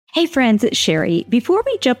Hey friends, it's Sherry. Before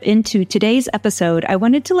we jump into today's episode, I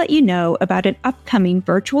wanted to let you know about an upcoming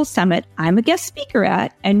virtual summit I'm a guest speaker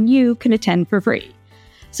at, and you can attend for free.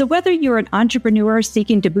 So whether you're an entrepreneur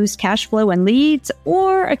seeking to boost cash flow and leads,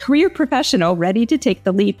 or a career professional ready to take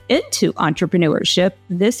the leap into entrepreneurship,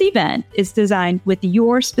 this event is designed with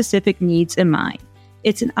your specific needs in mind.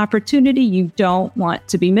 It's an opportunity you don't want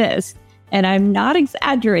to be missed. And I'm not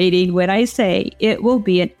exaggerating when I say it will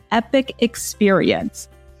be an epic experience.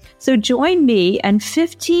 So join me and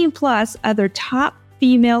 15 plus other top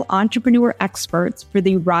female entrepreneur experts for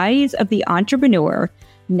the Rise of the Entrepreneur,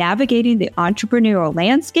 Navigating the Entrepreneurial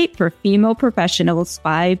Landscape for Female Professionals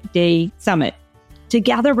 5-Day Summit.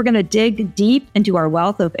 Together, we're going to dig deep into our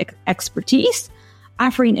wealth of expertise,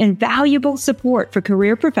 offering invaluable support for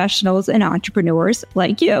career professionals and entrepreneurs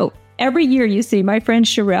like you. Every year, you see my friend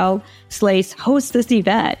Sherelle Slace host this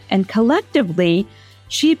event, and collectively,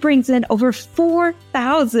 she brings in over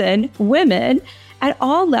 4,000 women at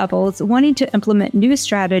all levels wanting to implement new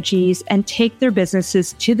strategies and take their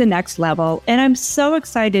businesses to the next level. And I'm so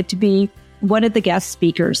excited to be one of the guest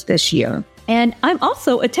speakers this year. And I'm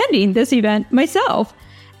also attending this event myself,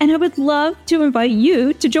 and I would love to invite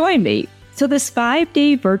you to join me. So this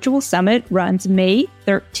 5-day virtual summit runs May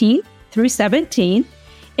 13th through 17th.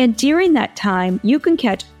 And during that time, you can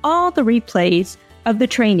catch all the replays of the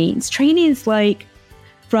trainings like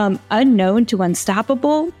from Unknown to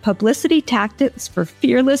Unstoppable, Publicity Tactics for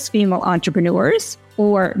Fearless Female Entrepreneurs,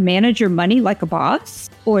 or Manage Your Money Like a Boss,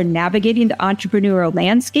 or Navigating the Entrepreneurial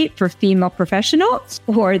Landscape for Female Professionals,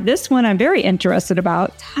 or this one I'm very interested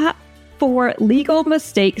about, Top 4 Legal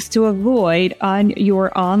Mistakes to Avoid on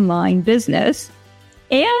Your Online Business.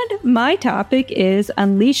 And my topic is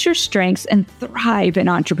Unleash Your Strengths and Thrive in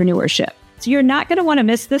Entrepreneurship. So you're not going to want to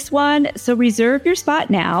miss this one, so reserve your spot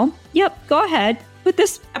now. Yep, go ahead. Put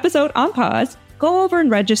this episode on pause, go over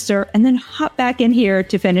and register, and then hop back in here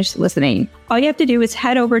to finish listening. All you have to do is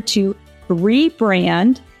head over to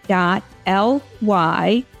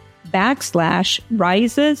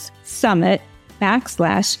rebrand.ly/Rises Summit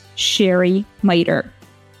 /Sherry Miter.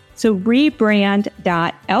 So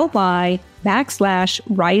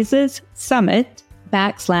rebrand.ly/Rises Summit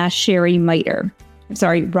 /Sherry Miter. I'm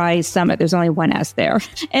sorry, Rise Summit. There's only one S there.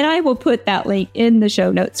 And I will put that link in the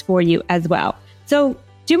show notes for you as well. So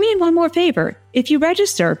do me one more favor. If you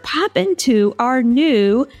register, pop into our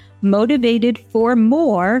new Motivated for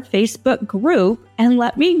More Facebook group and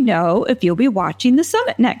let me know if you'll be watching the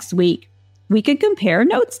summit next week. We can compare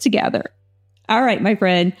notes together. All right, my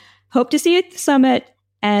friend. Hope to see you at the summit.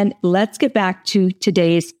 And let's get back to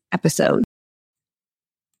today's episode.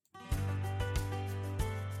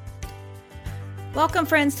 Welcome,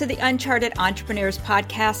 friends, to the Uncharted Entrepreneurs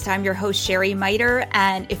Podcast. I'm your host, Sherry Miter,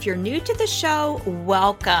 and if you're new to the show,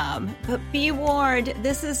 welcome. But be warned,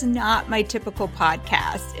 this is not my typical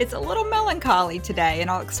podcast. It's a little melancholy today, and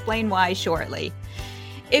I'll explain why shortly.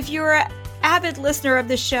 If you're an avid listener of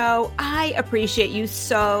the show, I appreciate you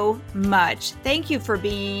so much. Thank you for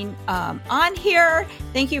being on here.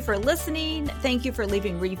 Thank you for listening. Thank you for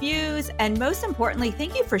leaving reviews. And most importantly,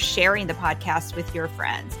 thank you for sharing the podcast with your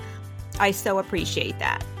friends. I so appreciate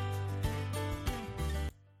that.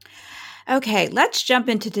 Okay, let's jump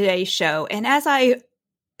into today's show. And as I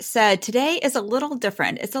said, today is a little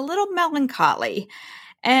different. It's a little melancholy.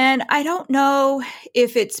 And I don't know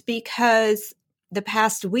if it's because the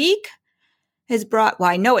past week has brought,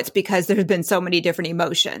 well, I know it's because there's been so many different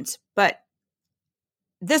emotions, but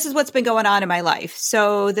this is what's been going on in my life.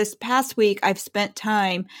 So this past week, I've spent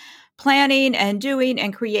time planning and doing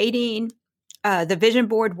and creating the vision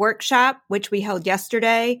board workshop, which we held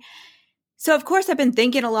yesterday. So of course, I've been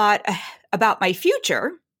thinking a lot about my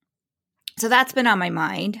future. So that's been on my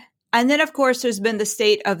mind. And then of course, there's been the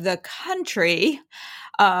state of the country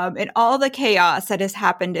and all the chaos that has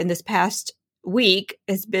happened in this past week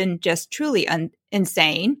has been just truly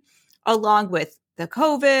insane, along with the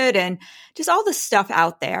COVID and just all the stuff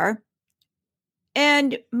out there.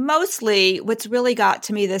 And mostly what's really got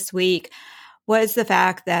to me this week was the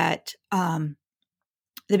fact that the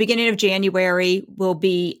beginning of January will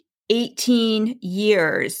be 18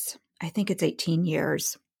 years. I think it's 18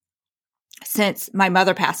 years since my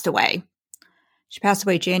mother passed away. She passed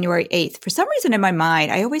away January 8th. For some reason in my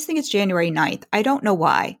mind, I always think it's January 9th. I don't know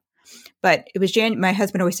why, but it was my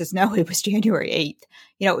husband always says, no, it was January 8th.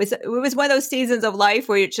 You know, it was one of those seasons of life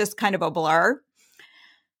where it's just kind of a blur.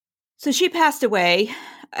 So she passed away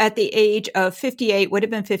at the age of 58, would have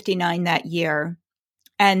been 59 that year.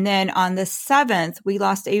 And then on the 7th, we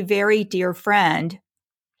lost a very dear friend,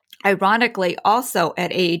 ironically, also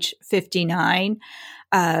at age 59,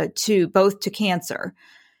 to cancer.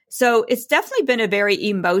 So it's definitely been a very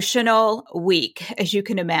emotional week, as you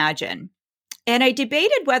can imagine. And I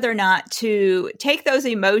debated whether or not to take those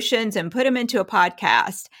emotions and put them into a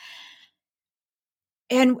podcast.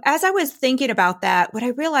 And as I was thinking about that, what I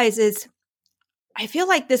realized is I feel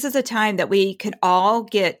like this is a time that we can all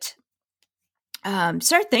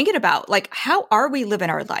start thinking about, like, how are we living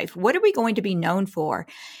our life? What are we going to be known for?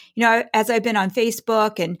 You know, as I've been on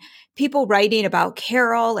Facebook and people writing about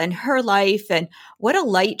Carol and her life and what a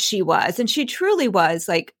light she was. And she truly was.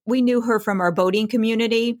 Like, we knew her from our boating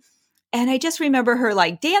community. And I just remember her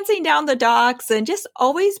like dancing down the docks and just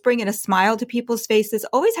always bringing a smile to people's faces,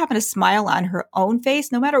 always having a smile on her own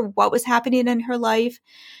face, no matter what was happening in her life.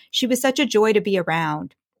 She was such a joy to be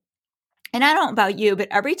around. And I don't know about you, but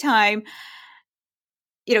every time,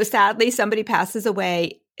 sadly somebody passes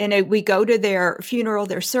away and we go to their funeral,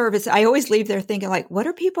 their service, I always leave there thinking, like, what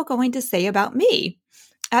are people going to say about me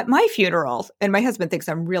at my funeral? And my husband thinks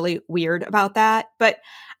I'm really weird about that, but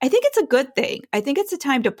I think it's a good thing. I think it's a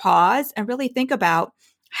time to pause and really think about,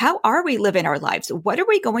 how are we living our lives? What are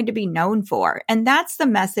we going to be known for? And that's the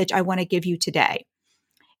message I want to give you today.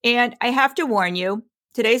 And I have to warn you,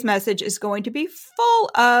 today's message is going to be full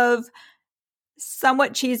of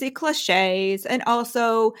somewhat cheesy cliches and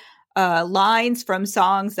also lines from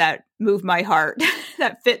songs that move my heart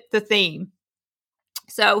that fit the theme.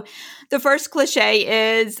 So the first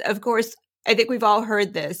cliche is, of course, I think we've all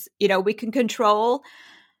heard this, we can control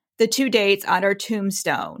the 2 dates on our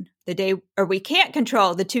tombstone, we can't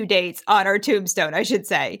control the 2 dates on our tombstone, I should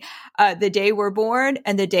say, the day we're born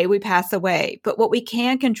and the day we pass away. But what we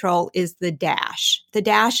can control is the dash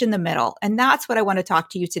in the middle. And that's what I want to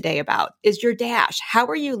talk to you today about, is your dash. How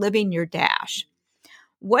are you living your dash?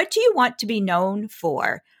 What do you want to be known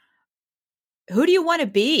for? Who do you want to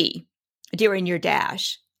be during your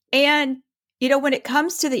dash? And, when it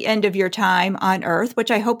comes to the end of your time on earth,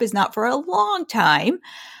 which I hope is not for a long time,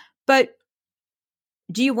 but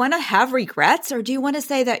do you want to have regrets, or do you want to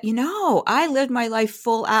say that, I lived my life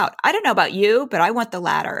full out? I don't know about you, but I want the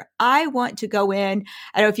latter. I want to go in.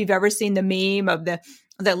 I don't know if you've ever seen the meme of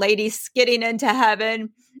the lady skidding into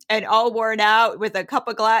heaven and all worn out with a cup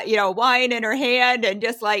of wine in her hand and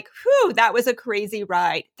just like, whew, that was a crazy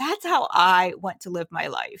ride. That's how I want to live my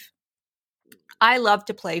life. I love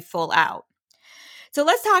to play full out. So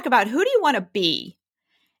let's talk about, who do you want to be?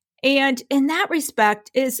 And in that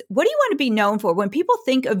respect is, what do you want to be known for? When people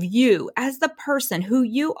think of you as the person who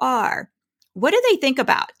you are, what do they think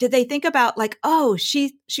about? Do they think about like, oh,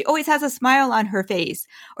 she always has a smile on her face,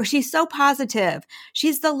 or she's so positive,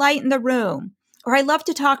 she's the light in the room, or I love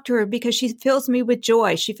to talk to her because she fills me with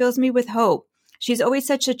joy, she fills me with hope, she's always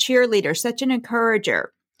such a cheerleader, such an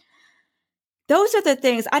encourager. Those are the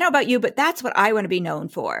things, I don't know about you, but that's what I want to be known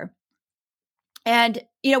for. And,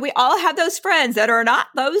 we all have those friends that are not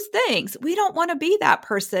those things. We don't want to be that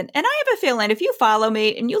person. And I have a feeling if you follow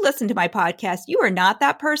me and you listen to my podcast, you are not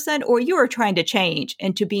that person, or you are trying to change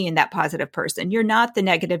into being that positive person. You're not the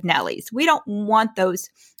negative Nellies. We don't want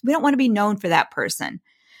those. We don't want to be known for that person.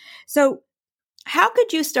 So how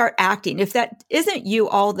could you start acting if that isn't you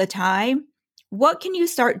all the time? What can you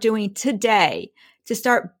start doing today to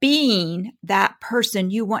start being that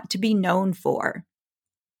person you want to be known for?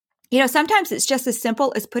 Sometimes it's just as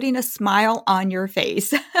simple as putting a smile on your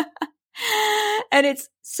face. And it's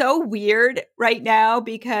so weird right now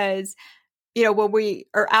because, when we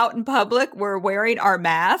are out in public, we're wearing our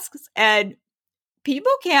masks and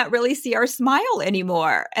people can't really see our smile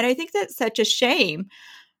anymore. And I think that's such a shame.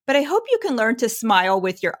 But I hope you can learn to smile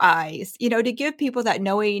with your eyes, to give people that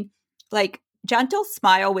knowing, like, gentle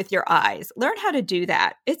smile with your eyes. Learn how to do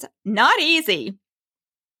that. It's not easy.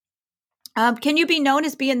 Can you be known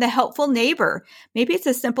as being the helpful neighbor? Maybe it's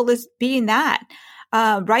as simple as being that.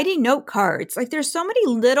 Writing note cards. Like, there's so many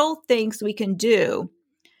little things we can do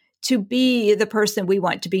to be the person we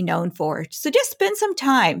want to be known for. So just spend some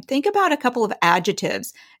time. Think about a couple of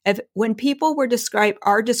adjectives. When people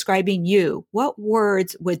are describing you, what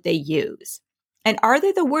words would they use? And are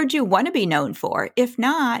they the words you want to be known for? If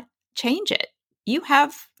not, change it. You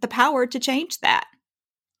have the power to change that.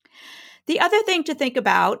 The other thing to think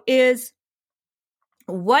about is,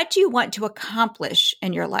 what do you want to accomplish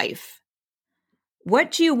in your life?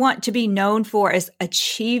 What do you want to be known for as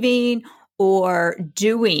achieving or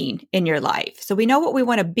doing in your life? So we know what we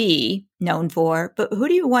want to be known for, but what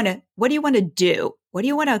do you want to do? What do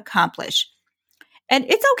you want to accomplish? And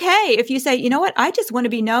it's okay if you say, you know what, I just want to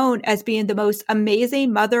be known as being the most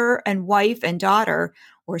amazing mother and wife and daughter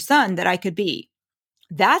or son that I could be.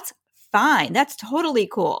 That's fine. That's totally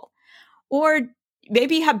cool. Or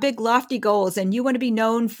maybe you have big lofty goals and you want to be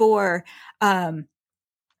known for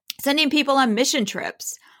sending people on mission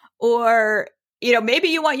trips, or, maybe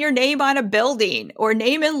you want your name on a building or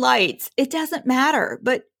name in lights. It doesn't matter,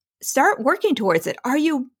 but start working towards it. Are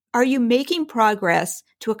you making progress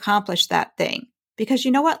to accomplish that thing? Because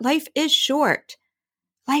you know what? Life is short.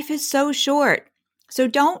 Life is so short. So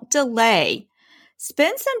don't delay.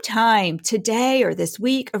 Spend some time today or this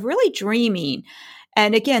week of really dreaming.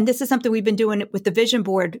 And again, this is something we've been doing with the vision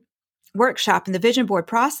board workshop and the vision board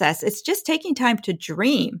process. It's just taking time to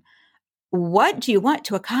dream. What do you want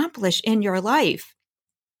to accomplish in your life?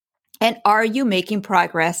 And are you making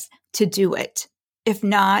progress to do it? If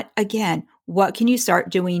not, again, what can you start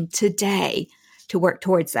doing today to work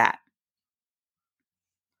towards that?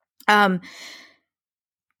 Then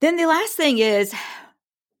the last thing is,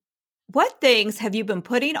 what things have you been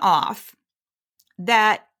putting off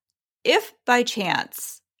that if by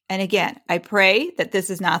chance, and again, I pray that this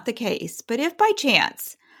is not the case, but if by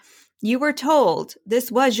chance you were told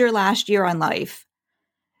this was your last year on life,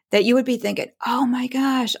 that you would be thinking, oh my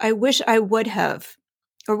gosh, I wish I would have,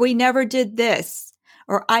 or we never did this,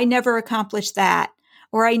 or I never accomplished that,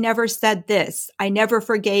 or I never said this, I never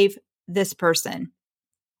forgave this person.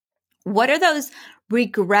 What are those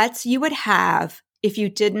regrets you would have if you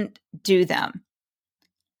didn't do them?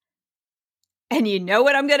 And you know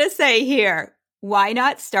what I'm going to say here. Why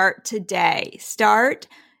not start today? Start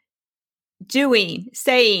doing,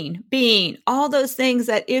 saying, being, all those things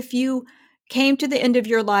that if you came to the end of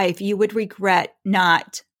your life, you would regret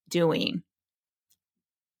not doing.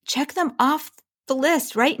 Check them off the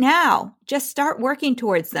list right now. Just start working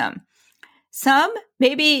towards them. Some,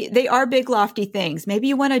 maybe they are big, lofty things. Maybe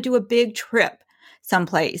you want to do a big trip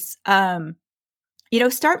someplace.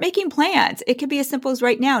 Start making plans. It could be as simple as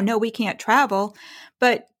right now. No, we can't travel,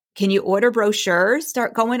 but can you order brochures?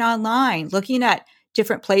 Start going online, looking at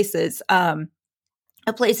different places,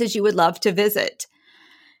 places you would love to visit.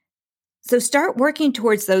 So start working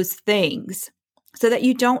towards those things so that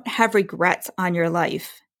you don't have regrets on your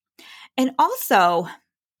life. And also,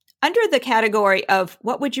 under the category of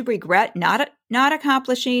what would you regret not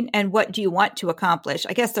accomplishing and what do you want to accomplish?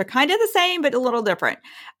 I guess they're kind of the same, but a little different.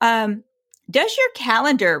 Does your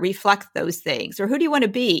calendar reflect those things? Or who do you want to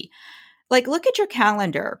be? Like, look at your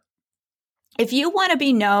calendar. If you want to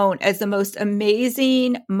be known as the most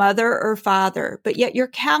amazing mother or father, but yet your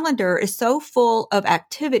calendar is so full of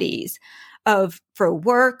activities for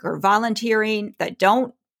work or volunteering that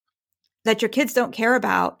your kids don't care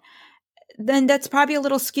about, then that's probably a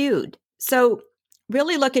little skewed. So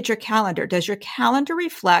really look at your calendar. Does your calendar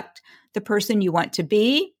reflect the person you want to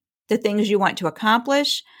be, the things you want to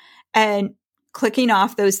accomplish, and clicking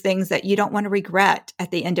off those things that you don't want to regret at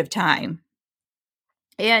the end of time?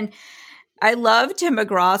 And I love Tim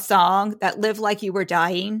McGraw's song, that Live Like You Were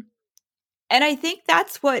Dying. And I think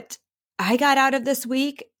that's what I got out of this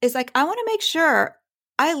week is like, I want to make sure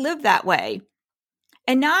I live that way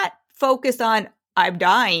and not focus on I'm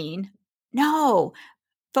dying. No,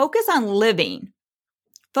 focus on living.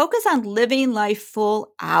 Focus on living life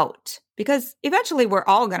full out because eventually we're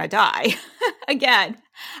all going to die. Again,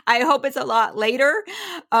 I hope it's a lot later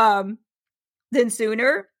than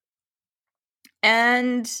sooner.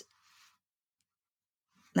 And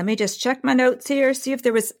let me just check my notes here, see if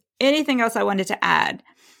there was anything else I wanted to add.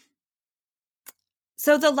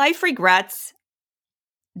 So the life regrets,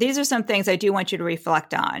 these are some things I do want you to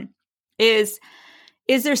reflect on. Is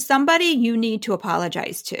there somebody you need to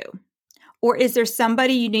apologize to? Or is there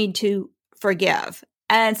somebody you need to forgive?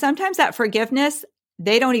 And sometimes that forgiveness,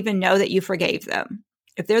 they don't even know that you forgave them.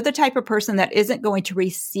 If they're the type of person that isn't going to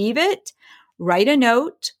receive it, write a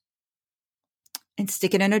note and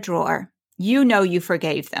stick it in a drawer. You know you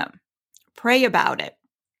forgave them. Pray about it.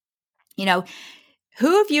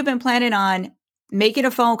 Who have you been planning on making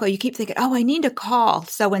a phone call? You keep thinking, oh, I need to call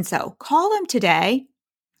so-and-so. Call them today,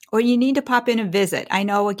 or you need to pop in and visit. I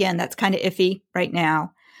know, again, that's kind of iffy right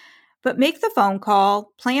now. But make the phone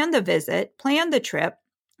call, plan the visit, plan the trip,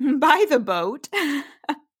 buy the boat.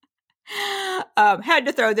 Had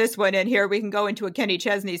to throw this one in here. We can go into a Kenny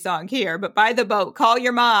Chesney song here, but buy the boat, call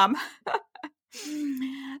your mom.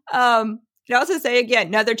 I'd also say, again,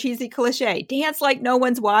 another cheesy cliche, dance like no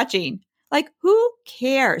one's watching. Like, who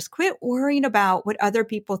cares? Quit worrying about what other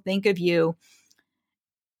people think of you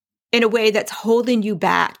in a way that's holding you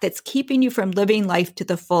back, that's keeping you from living life to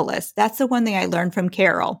the fullest. That's the one thing I learned from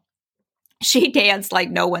Carol. She danced like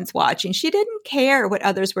no one's watching. She didn't care what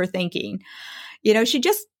others were thinking. She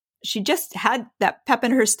just had that pep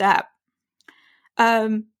in her step.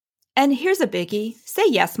 And here's a biggie. Say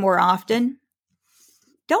yes more often.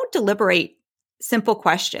 Don't deliberate simple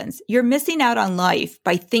questions. You're missing out on life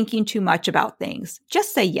by thinking too much about things.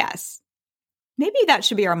 Just say yes. Maybe that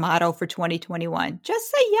should be our motto for 2021. Just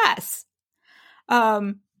say yes.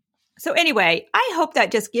 So anyway, I hope that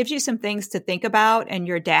just gives you some things to think about in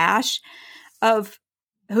your dash of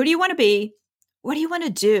who do you want to be? What do you want to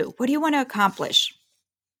do? What do you want to accomplish?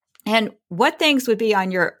 And what things would be on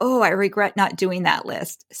your, I regret not doing that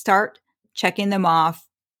list? Start checking them off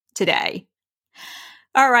today.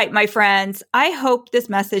 All right, my friends, I hope this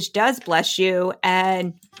message does bless you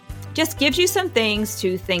and just gives you some things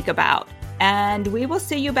to think about. And we will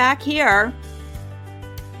see you back here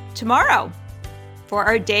tomorrow for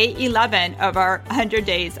our day 11 of our 100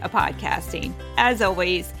 days of podcasting. As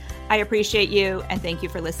always, I appreciate you and thank you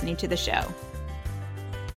for listening to the show.